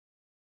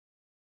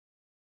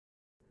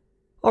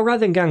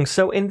Alright then gang,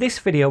 so in this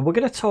video we're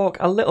going to talk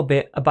a little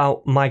bit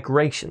about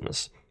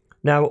migrations.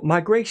 Now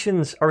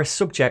migrations are a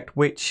subject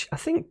which I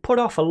think put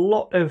off a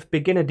lot of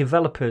beginner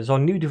developers or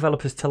new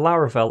developers to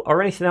Laravel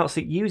or anything else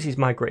that uses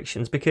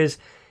migrations, because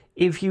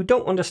if you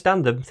don't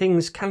understand them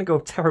things can go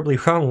terribly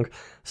wrong.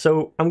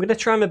 So I'm going to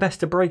try my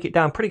best to break it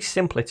down pretty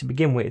simply to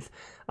begin with,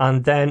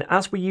 and then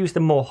as we use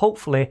them more,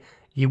 hopefully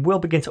you will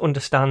begin to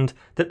understand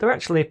that they're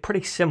actually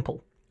pretty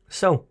simple.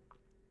 So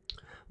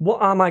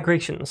what are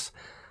migrations?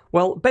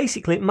 Well,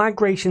 basically,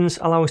 migrations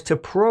allow us to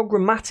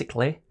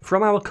programmatically,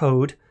 from our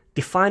code,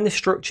 define the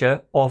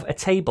structure of a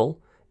table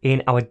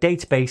in our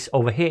database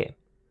over here.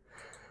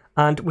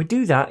 And we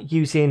do that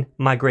using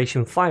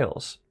migration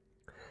files.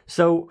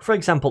 So, for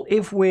example,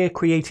 if we're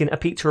creating a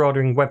pizza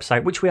ordering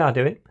website, which we are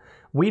doing,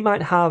 we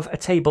might have a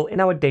table in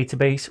our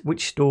database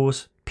which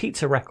stores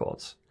pizza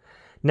records.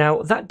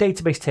 Now, that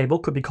database table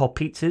could be called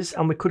pizzas,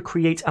 and we could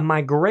create a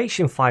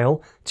migration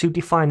file to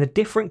define the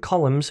different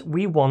columns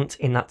we want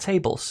in that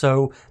table.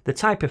 So the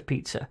type of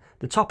pizza,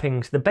 the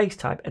toppings, the base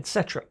type,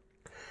 etc.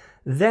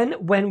 Then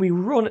when we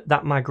run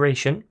that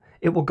migration,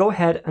 it will go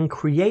ahead and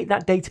create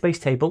that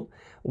database table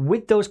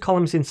with those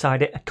columns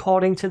inside it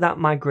according to that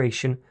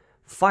migration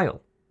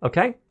file.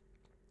 Okay?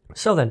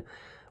 So then,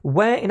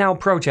 where in our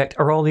project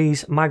are all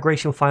these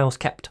migration files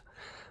kept?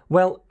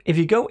 Well, if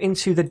you go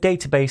into the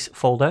database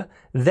folder,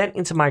 then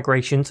into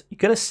migrations, you're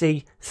going to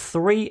see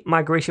 3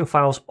 migration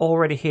files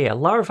already here.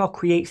 Laravel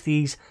creates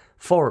these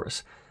for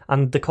us,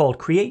 and they're called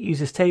create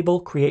users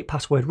table, create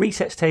password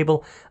resets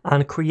table,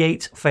 and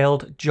create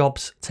failed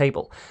jobs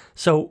table.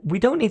 So we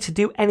don't need to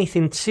do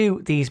anything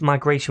to these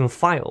migration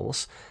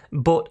files,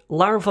 but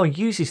Laravel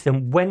uses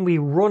them when we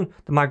run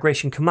the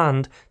migration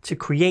command to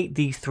create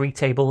these 3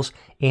 tables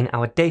in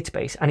our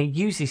database, and it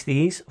uses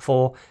these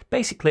for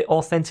basically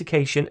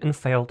authentication and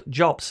failed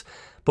jobs.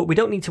 But we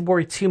don't need to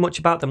worry too much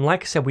about them.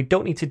 Like I said, we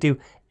don't need to do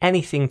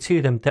anything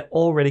to them. They're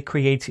already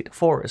created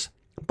for us.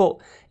 But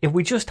if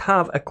we just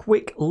have a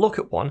quick look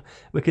at one,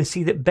 we can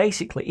see that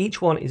basically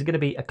each one is going to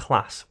be a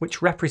class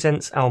which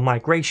represents our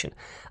migration.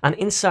 And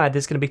inside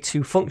there's going to be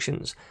 2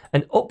 functions,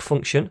 an up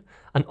function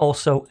and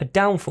also a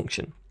down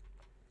function.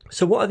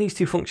 So what are these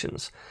 2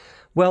 functions?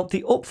 Well,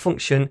 the up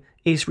function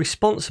is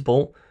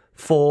responsible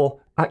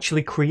for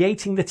actually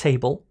creating the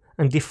table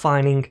and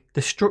defining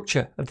the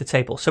structure of the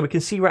table. So we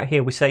can see right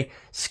here, we say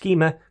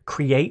schema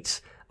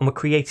creates, and we're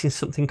creating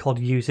something called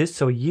users,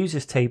 so a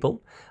users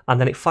table, and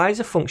then it fires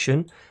a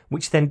function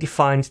which then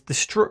defines the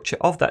structure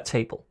of that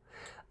table.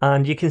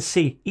 And you can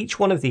see each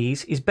one of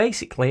these is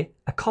basically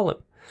a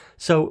column.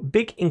 So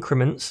big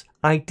increments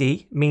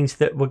ID means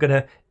that we're going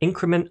to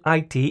increment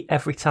ID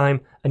every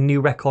time a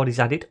new record is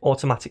added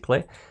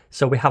automatically.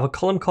 So we have a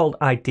column called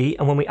ID,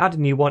 and when we add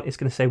a new one, it's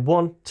going to say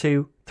 1,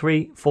 2,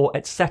 3, 4,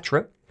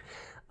 etc.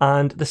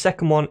 And the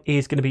second one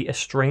is going to be a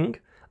string,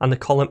 and the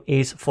column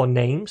is for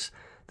names.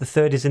 The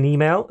third is an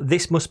email.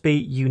 This must be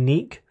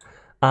unique.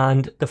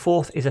 And the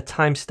fourth is a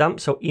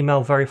timestamp, so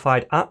email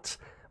verified at,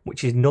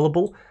 which is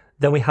nullable.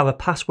 Then we have a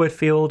password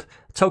field,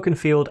 token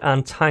field,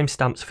 and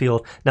timestamps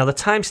field. Now the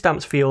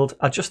timestamps field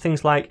are just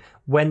things like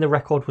when the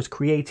record was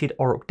created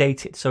or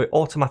updated. So it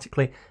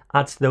automatically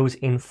adds those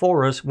in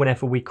for us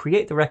whenever we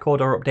create the record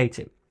or update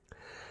it.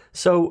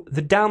 So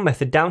the down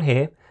method down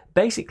here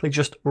basically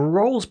just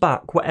rolls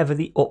back whatever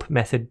the up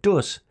method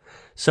does.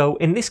 So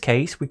in this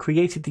case, we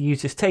created the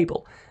users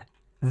table.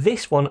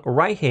 This one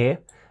right here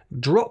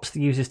drops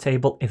the users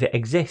table if it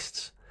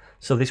exists.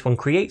 So this one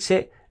creates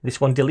it, this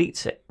one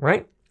deletes it,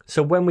 right?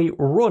 So when we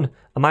run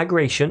a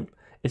migration,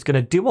 it's going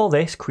to do all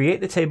this,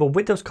 create the table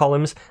with those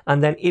columns,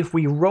 and then if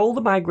we roll the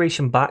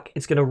migration back,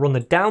 it's going to run the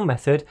down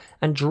method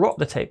and drop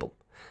the table.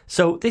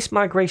 So this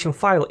migration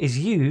file is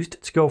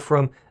used to go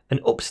from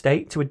an up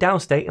state to a down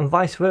state and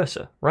vice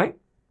versa, right?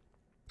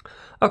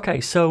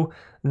 Okay, so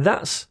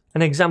that's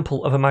an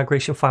example of a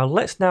migration file.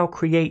 Let's now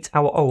create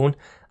our own.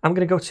 I'm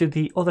going to go to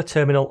the other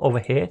terminal over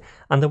here,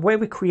 and the way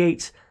we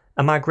create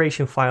a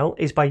migration file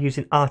is by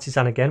using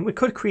artisan again. We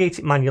could create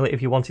it manually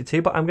if you wanted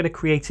to, but I'm going to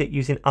create it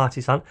using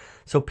artisan.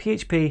 So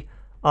PHP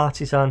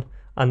artisan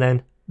and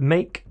then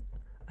make,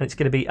 and it's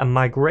going to be a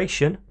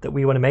migration that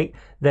we want to make.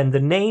 Then the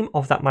name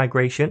of that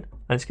migration,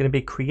 and it's going to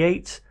be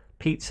create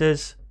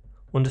pizzas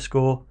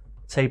underscore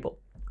table.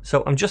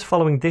 So I'm just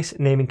following this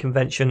naming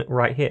convention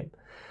right here.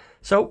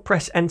 So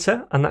press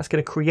enter, and that's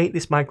going to create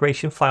this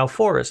migration file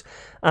for us.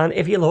 And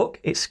if you look,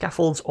 it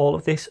scaffolds all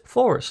of this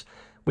for us.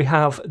 We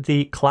have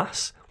the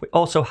class, we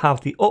also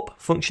have the up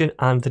function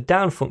and the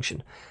down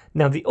function.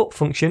 Now the up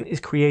function is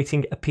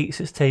creating a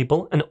pizzas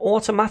table and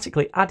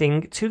automatically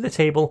adding to the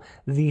table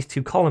these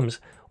 2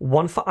 columns.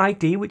 One for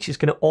ID, which is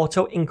going to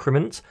auto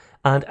increment,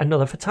 and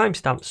another for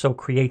timestamp, so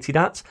created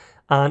at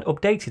and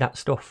updated at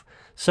stuff.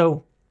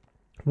 So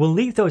we'll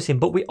leave those in,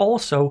 but we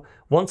also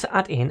want to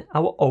add in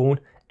our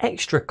own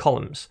extra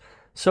columns.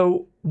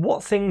 So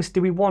what things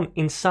do we want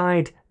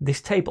inside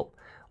this table?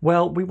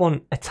 Well, we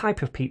want a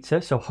type of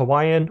pizza, so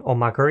Hawaiian or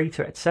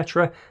Margarita,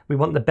 etc. We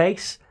want the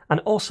base and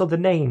also the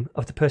name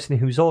of the person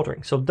who's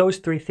ordering. So those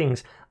 3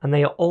 things, and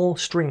they are all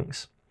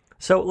strings.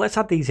 So let's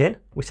add these in.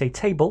 We say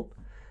table,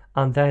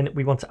 and then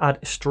we want to add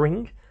a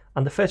string,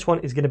 and the first one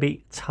is going to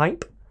be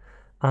type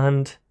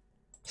and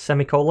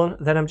semicolon.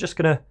 Then I'm just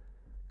going to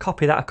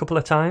copy that a couple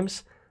of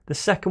times. The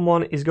second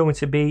one is going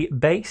to be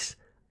base,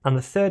 and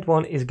the third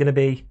one is going to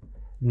be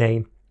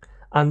name.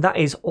 And that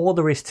is all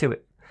there is to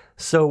it.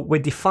 So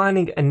we're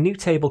defining a new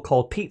table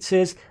called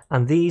pizzas,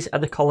 and these are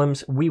the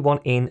columns we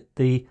want in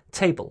the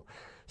table.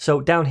 So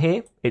down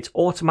here, it's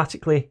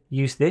automatically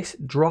use this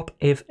drop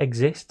if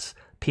exists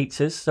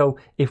pizzas. So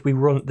if we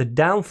run the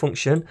down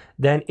function,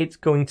 then it's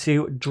going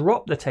to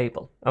drop the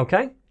table.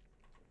 Okay.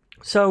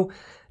 So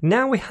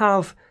now we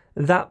have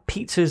that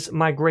pizzas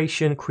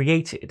migration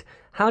created.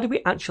 How do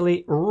we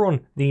actually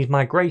run these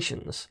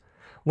migrations?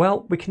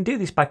 Well, we can do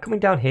this by coming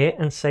down here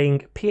and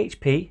saying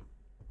PHP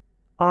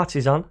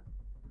artisan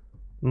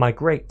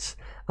migrates.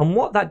 And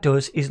what that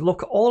does is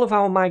look at all of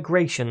our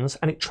migrations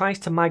and it tries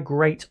to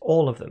migrate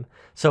all of them.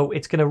 So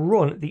it's going to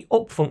run the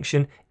up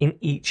function in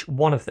each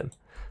one of them.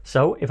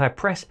 So if I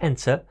press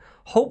enter,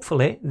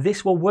 hopefully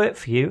this will work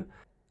for you.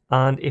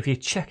 And if you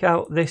check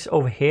out this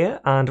over here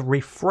and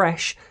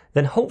refresh,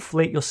 then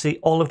hopefully you'll see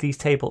all of these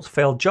tables: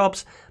 failed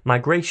jobs,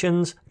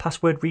 migrations,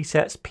 password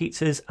resets,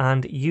 pizzas,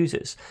 and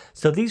users.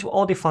 So these were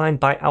all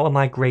defined by our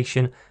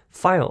migration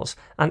files.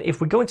 And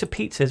if we go into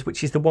pizzas,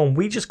 which is the one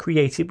we just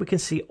created, we can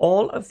see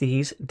all of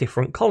these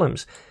different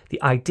columns: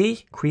 the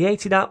ID,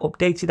 created at,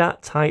 updated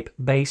at, type,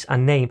 base,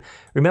 and name.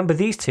 Remember,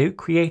 these two,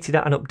 created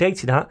at and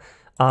updated at,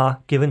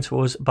 are given to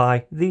us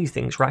by these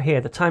things right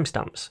here, the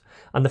timestamps.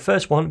 And the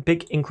first one,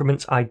 big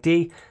increments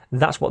ID,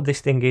 that's what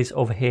this thing is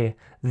over here.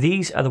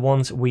 These are the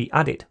ones we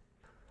added.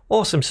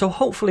 Awesome, so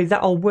hopefully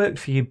that'll work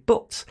for you,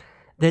 but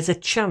there's a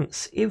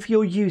chance if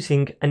you're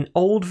using an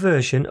old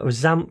version of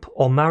XAMPP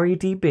or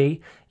MariaDB,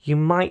 you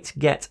might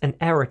get an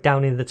error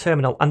down in the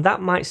terminal, and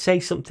that might say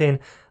something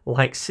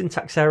like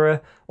syntax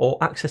error or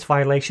access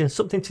violation,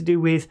 something to do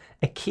with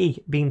a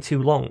key being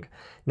too long.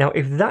 Now,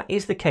 if that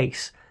is the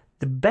case,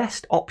 the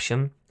best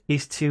option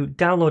is to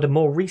download a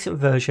more recent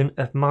version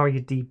of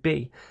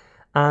MariaDB.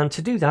 And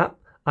to do that,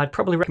 I'd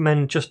probably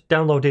recommend just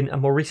downloading a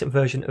more recent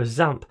version of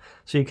XAMPP.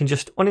 So you can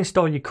just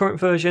uninstall your current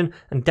version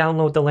and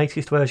download the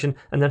latest version,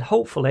 and then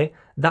hopefully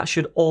that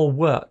should all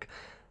work.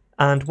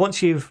 And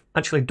once you've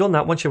actually done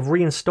that, once you've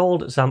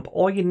reinstalled XAMPP,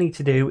 all you need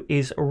to do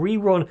is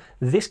rerun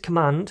this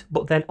command,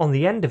 but then on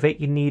the end of it,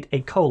 you need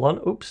a colon,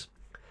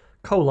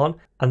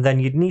 and then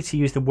you'd need to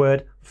use the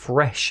word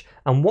fresh.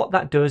 And what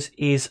that does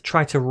is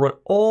try to run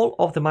all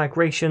of the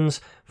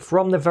migrations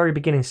from the very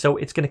beginning. So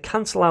it's going to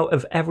cancel out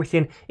of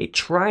everything it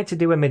tried to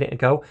do a minute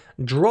ago,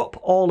 drop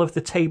all of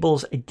the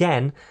tables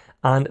again,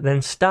 and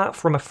then start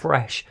from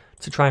afresh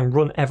to try and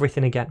run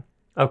everything again.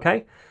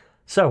 Okay,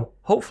 so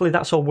hopefully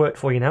that's all worked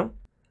for you now.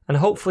 And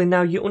hopefully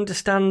now you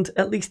understand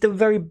at least the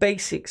very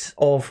basics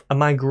of a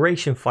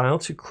migration file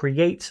to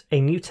create a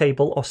new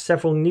table or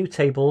several new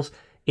tables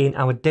in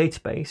our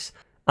database.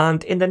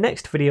 And in the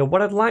next video,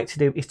 what I'd like to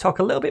do is talk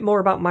a little bit more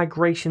about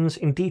migrations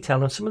in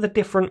detail and some of the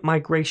different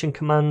migration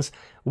commands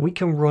we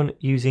can run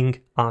using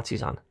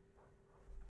Artisan.